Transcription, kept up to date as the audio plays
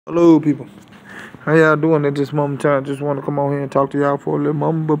Hello, people. How y'all doing at this moment in time? Just want to come on here and talk to y'all for a little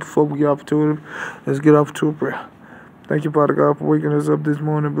moment. But before we get off to it, let's get off to a prayer. Thank you, Father God, for waking us up this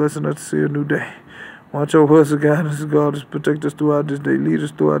morning, blessing us to see a new day. Watch over us, guide us, God, just protect us throughout this day. Lead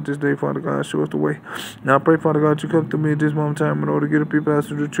us throughout this day, Father God. Show us the way. Now I pray, Father God, you come through me at this moment in time in order to get the people out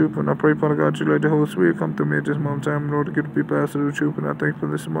to the truth. And I pray, Father God, you let the Holy Spirit come through me at this moment in time in order to get the people out to the truth. And I thank you for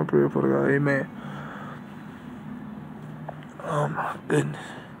this is my prayer, Father God. Amen. Oh, my goodness.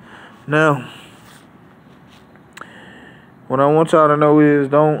 Now, what I want y'all to know is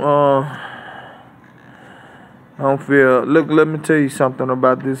don't feel. Look, let me tell you something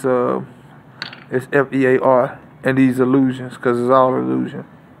about this it's FEAR and these illusions, because it's all illusion.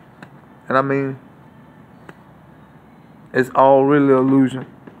 And I mean, it's all really illusion.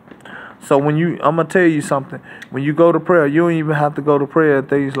 So when I'm gonna tell you something. When you go to prayer, you don't even have to go to prayer and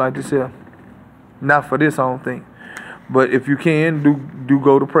things like this here. Not for this, I don't think. But if you can, do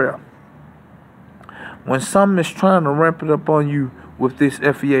go to prayer. When something is trying to ramp it up on you with this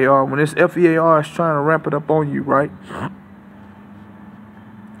FEAR, when this FEAR is trying to ramp it up on you, right?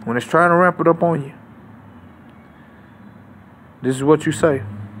 When it's trying to ramp it up on you, this is what you say.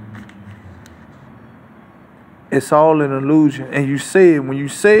 It's all an illusion. And you say it. When you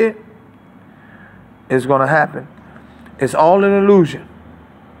say it, it's going to happen. It's all an illusion.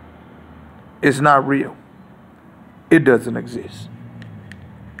 It's not real. It doesn't exist.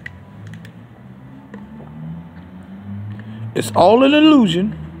 It's all an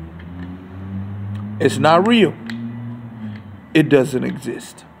illusion. It's not real. It doesn't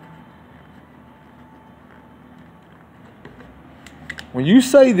exist. When you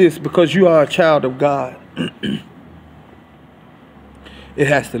say this because you are a child of God, it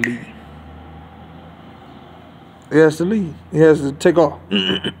has to leave. It has to leave. It has to take off.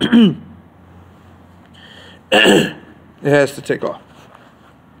 It has to take off.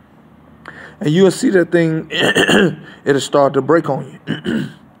 And you'll see that thing, it'll start to break on you.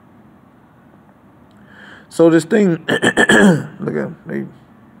 So this thing, look at them.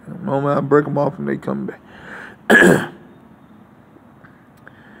 The moment I break them off and they come back.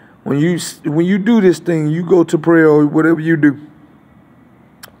 When you do this thing, you go to prayer or whatever you do,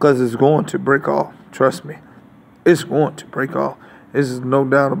 because it's going to break off. Trust me. It's going to break off. There's no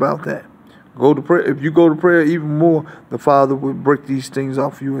doubt about that. Go to prayer. If you go to prayer even more, the Father will break these things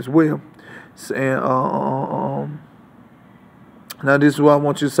off you as well. And now this is what I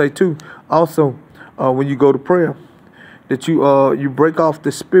want you to say too. Also, when you go to prayer, that you break off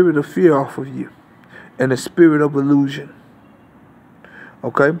the spirit of fear off of you, and the spirit of illusion.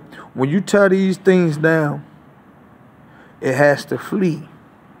 Okay, when you tear these things down, it has to flee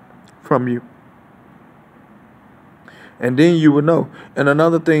from you, and then you will know. And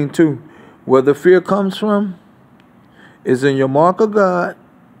another thing too, where the fear comes from, is in your mark of God.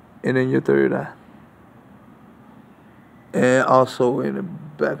 And in your third eye. And also in the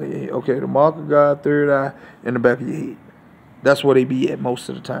back of your head. Okay, the mark of God, third eye, in the back of your head. That's where they be at most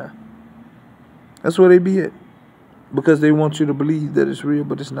of the time. That's where they be at. Because they want you to believe that it's real,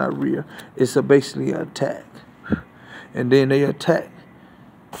 but it's not real. It's basically an attack. And then they attack.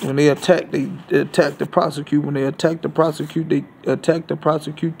 When they attack the prosecute. When they attack the prosecute, they attack the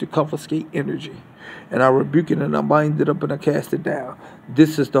prosecute to confiscate energy. And I rebuke it and I bind it up and I cast it down.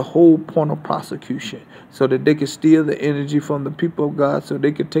 This is the whole point of prosecution. So that they can steal the energy from the people of God, so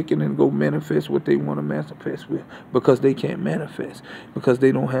they can take it and go manifest what they want to manifest with. Because they can't manifest. Because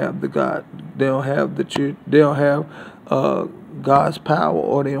they don't have the God. They don't have the truth. They don't have God's power,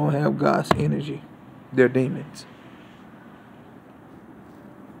 or they don't have God's energy. They're demons.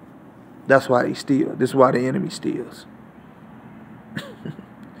 That's why they steal. This is why the enemy steals.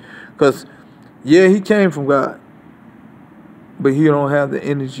 Because, yeah, he came from God, but he don't have the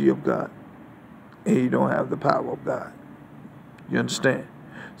energy of God, and he don't have the power of God. You understand?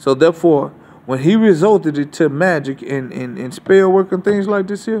 So therefore, when he resulted it to magic and spell work and things like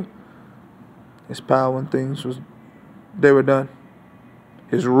this here, his power and things they were done.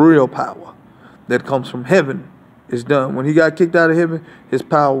 His real power that comes from heaven is done. When he got kicked out of heaven, his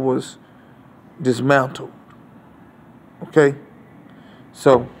power was dismantled. Okay?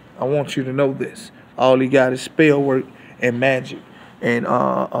 So I want you to know this. All he got is spell work and magic. And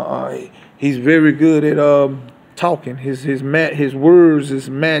he's very good at talking. His words is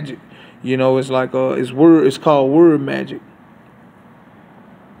magic. You know, it's like it's called word magic.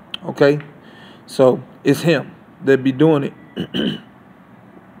 Okay? So it's him that be doing it.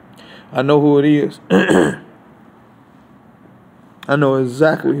 I know who it is. I know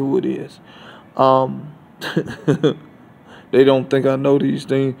exactly who it is. They don't think I know these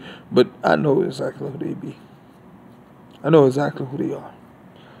things, but I know exactly who they be. I know exactly who they are.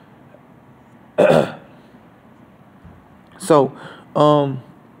 So,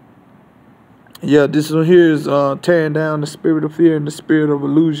 yeah, this one here is tearing down the spirit of fear and the spirit of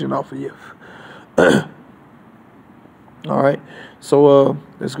illusion off of you. All right. So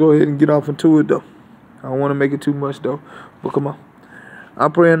let's go ahead and get off into it, though. I don't want to make it too much, though. But come on. I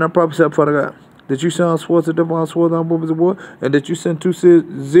pray and I prophesy, Father God, that you send swords of death on swords on weapons of war, and that you send 2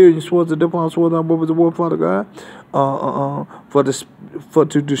 zillion swords of death on swords on weapons of war, Father God, for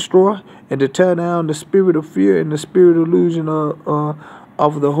to destroy and to tear down the spirit of fear and the spirit of illusion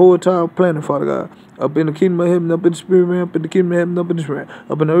of the whole entire planet, Father God. Up in the kingdom of heaven, up in the spirit realm, up in the kingdom of heaven, up in this realm.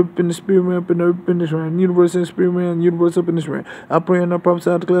 Up in the earth, in the spirit realm, up in the earth, in this realm. Universe in the spirit realm, universe up in this realm. I pray and I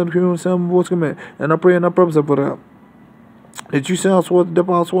prophesy, I declare the kingdom, sound my voice command. And I pray and I prophesy, Father God, that you send swords of death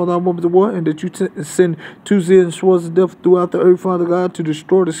on swords on weapons of war, and that you send 2 zillion swords of death throughout the earth, Father God, to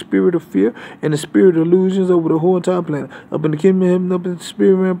destroy the spirit of fear and the spirit of illusions over the whole entire planet. Up in the kingdom of heaven, up in the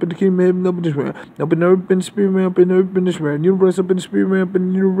spirit realm, up in the kingdom of heaven, up in this realm. Up in the earth, in the spirit realm, up in the earth, in this realm. Universe up in the spirit realm, up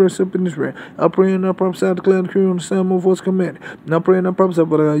in the universe up in this realm. I pray and I prophesy, I declare the kingdom, the sound my voice command. And I pray and I prophesy,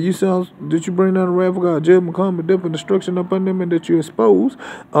 Father God, you sound that you bring down the wrath of God, judgment, karma, death, and destruction upon them, and that you expose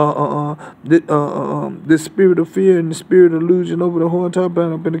this spirit of fear and the spirit of illusion over the whole entire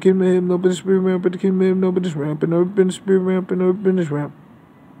planet. Up in the kingdom of heaven, up in the spirit realm, up in the kingdom of heaven, up in this realm. Up in the earth, in the spirit realm, up in the earth, in this realm.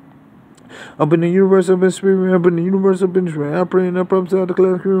 Up in the universe, up in the spirit realm, up in the universe, up in this realm. I pray and I prophesy, I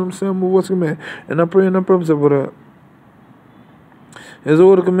declare the kingdom, sound my voice command. And I pray and I prophesy for that. There's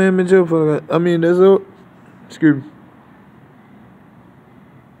all the commandments here for that. I mean, there's all, excuse me.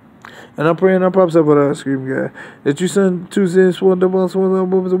 And I pray and I prophesy for that, excuse me, God, that you send 2 zillion swords of swords on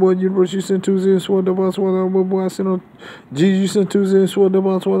weapons of war universe. You send 2 zillion swords of swords on weapons of war. I send on Jesus. You send 2 zillion swords of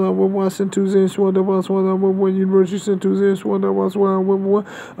swords on weapons of war. I send 2 zillion swords of swords on weapons of war universe. You send 2 zillion swords of swords on weapons of war.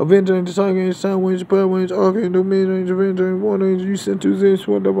 Avenger, Angel, Tiger, Angel, Time, Angel, Power, Angel, Archangel, Dominion, Angel, Avenger, Angel, War, Angel. You send 2 zillion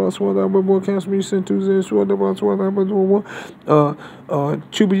swords of swords on weapons of war. Cancel me. You send 2 zillion swords of swords on weapons of war.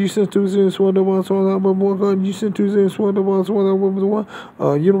 Chuba, you send 2 zillion swords of swords on weapons of war. God, you send 2 zillion swords of swords on weapons of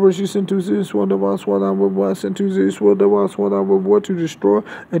war. Universe, you send 2 zillion swords of swords on weapons of war. I send 2 zillion swords of swords on weapons of war to destroy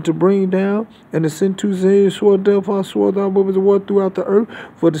and to bring down, and to send 2 zillion swords on weapons of war throughout the earth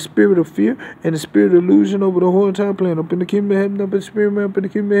for the spirit of fear and the spirit of illusion over the whole entire planet. Up in the kingdom of heaven, up in the spirit realm, up in the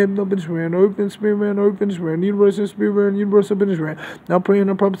kingdom of heaven, up in this realm. Earth in the spirit realm, earth in this realm. Universe in the spirit realm, universe up in this realm. Now pray and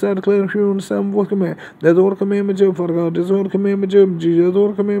I prophesy, I declare the kingdom, the sound voice command. There's all the commandment of Father God. There's all the commandment of Jesus. There's all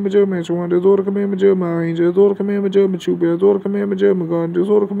the commandment of Mansion. There's all the commandment of my angel. There's all the commandment of Chuba. There's all the commandment of my God. There's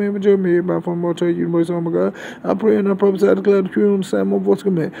all the commandment of me. By from more universe, oh my God. I pray and I prophesy, I declare the kingdom, the sound my voice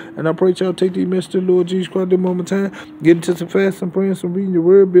command. And I pray y'all take these messages to the Lord Jesus Christ at the moment of time. Get into some fast, some praying, some reading your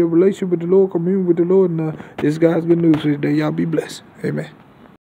word, build a relationship with the Lord, commune with the Lord. And this God's good news for today. Y'all be blessed. Amen.